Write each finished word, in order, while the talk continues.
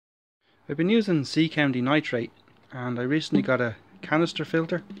I've been using Seachem denitrate, and I recently got a canister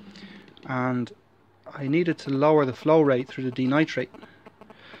filter, and I needed to lower the flow rate through the denitrate.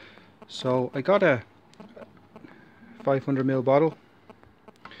 So I got a 500ml bottle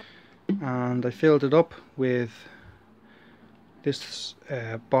and I filled it up with this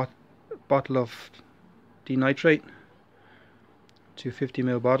bottle of denitrate,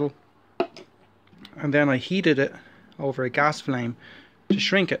 250ml bottle, and then I heated it over a gas flame to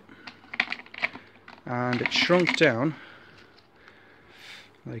shrink it, and it shrunk down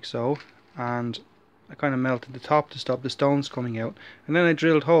like so, and I kind of melted the top to stop the stones coming out, and then I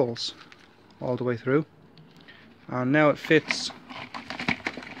drilled holes all the way through, and now it fits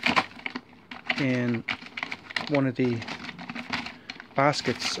in one of the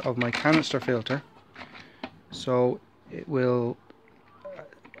baskets of my canister filter, so it will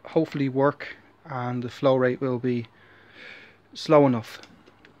hopefully work and the flow rate will be slow enough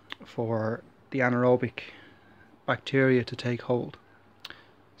for the anaerobic bacteria to take hold.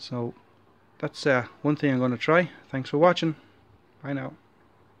 So that's one thing I'm going to try. Thanks for watching. Bye now.